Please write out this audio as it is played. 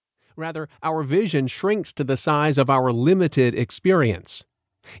Rather, our vision shrinks to the size of our limited experience.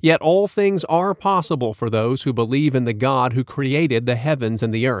 Yet all things are possible for those who believe in the God who created the heavens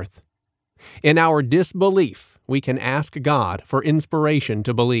and the earth. In our disbelief, we can ask God for inspiration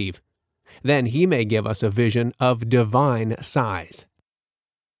to believe. Then He may give us a vision of divine size.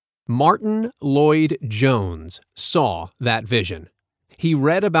 Martin Lloyd-Jones saw that vision. He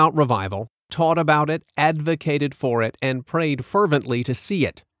read about revival, taught about it, advocated for it, and prayed fervently to see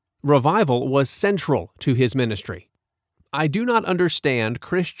it. Revival was central to his ministry. I do not understand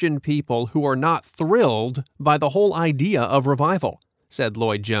Christian people who are not thrilled by the whole idea of revival, said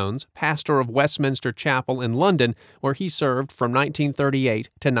Lloyd-Jones, pastor of Westminster Chapel in London, where he served from 1938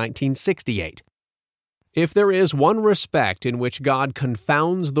 to 1968. If there is one respect in which God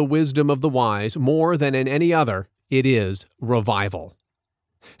confounds the wisdom of the wise more than in any other, it is revival.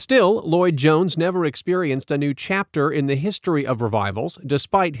 Still, Lloyd-Jones never experienced a new chapter in the history of revivals,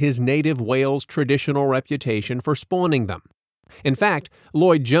 despite his native Wales' traditional reputation for spawning them. In fact,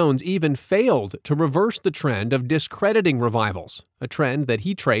 Lloyd-Jones even failed to reverse the trend of discrediting revivals, a trend that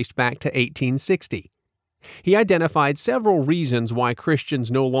he traced back to 1860. He identified several reasons why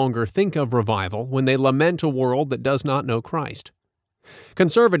Christians no longer think of revival when they lament a world that does not know Christ.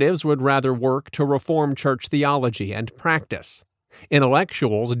 Conservatives would rather work to reform church theology and practice.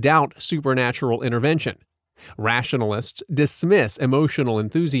 Intellectuals doubt supernatural intervention. Rationalists dismiss emotional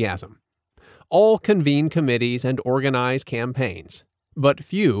enthusiasm. All convene committees and organize campaigns, but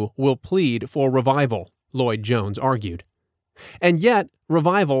few will plead for revival, Lloyd-Jones argued. And yet,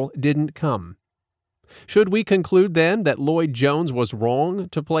 revival didn't come. Should we conclude then that Lloyd-Jones was wrong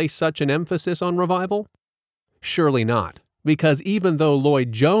to place such an emphasis on revival? Surely not. Because even though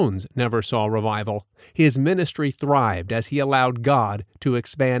Lloyd-Jones never saw revival, his ministry thrived as he allowed God to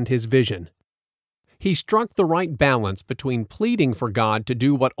expand his vision. He struck the right balance between pleading for God to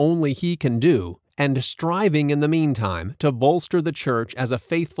do what only He can do and striving in the meantime to bolster the church as a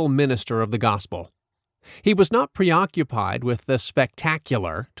faithful minister of the gospel. He was not preoccupied with the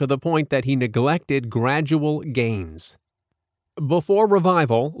spectacular to the point that he neglected gradual gains. Before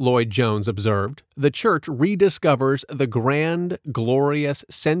revival, Lloyd-Jones observed, the church rediscovers the grand, glorious,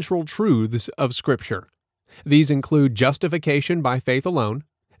 central truths of Scripture. These include justification by faith alone,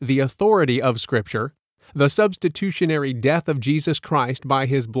 the authority of Scripture, the substitutionary death of Jesus Christ by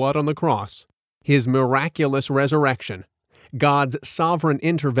His blood on the cross, His miraculous resurrection, God's sovereign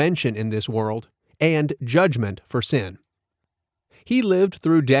intervention in this world, and judgment for sin. He lived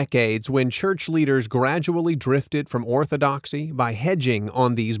through decades when church leaders gradually drifted from orthodoxy by hedging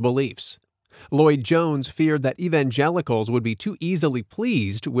on these beliefs. Lloyd-Jones feared that evangelicals would be too easily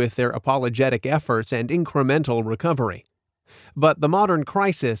pleased with their apologetic efforts and incremental recovery. But the modern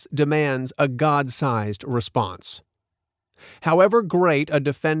crisis demands a God-sized response. However great a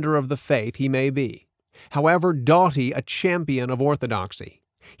defender of the faith he may be, however doughty a champion of orthodoxy,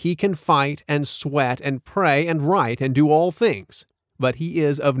 he can fight and sweat and pray and write and do all things, but he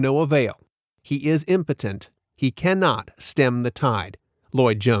is of no avail. He is impotent. He cannot stem the tide,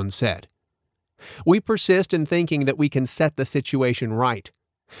 Lloyd-Jones said. We persist in thinking that we can set the situation right.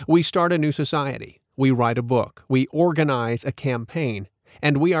 We start a new society. We write a book. We organize a campaign.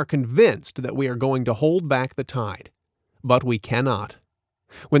 And we are convinced that we are going to hold back the tide. But we cannot.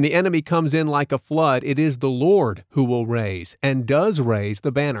 When the enemy comes in like a flood, it is the Lord who will raise, and does raise,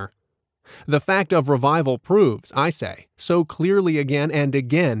 the banner. The fact of revival proves, I say, so clearly again and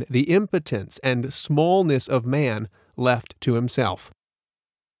again the impotence and smallness of man left to himself.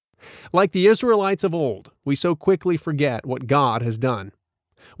 Like the Israelites of old, we so quickly forget what God has done.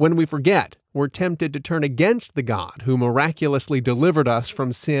 When we forget, we're tempted to turn against the God who miraculously delivered us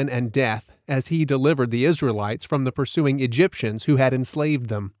from sin and death as He delivered the Israelites from the pursuing Egyptians who had enslaved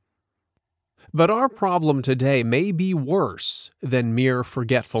them. But our problem today may be worse than mere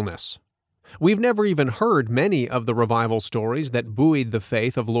forgetfulness. We've never even heard many of the revival stories that buoyed the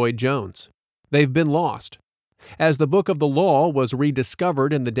faith of Lloyd-Jones. They've been lost. As the book of the law was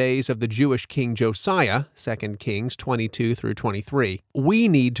rediscovered in the days of the Jewish king Josiah, 2 Kings 22 through 23, we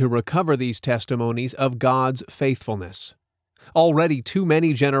need to recover these testimonies of God's faithfulness. Already too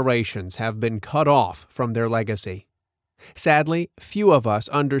many generations have been cut off from their legacy. Sadly, few of us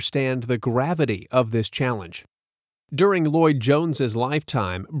understand the gravity of this challenge. During Lloyd-Jones's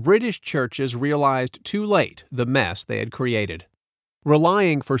lifetime, British churches realized too late the mess they had created.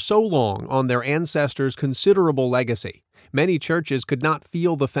 Relying for so long on their ancestors' considerable legacy, many churches could not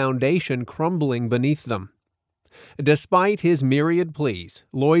feel the foundation crumbling beneath them. Despite his myriad pleas,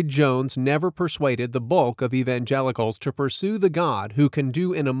 Lloyd-Jones never persuaded the bulk of evangelicals to pursue the God who can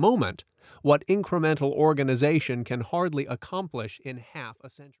do in a moment what incremental organization can hardly accomplish in half a century.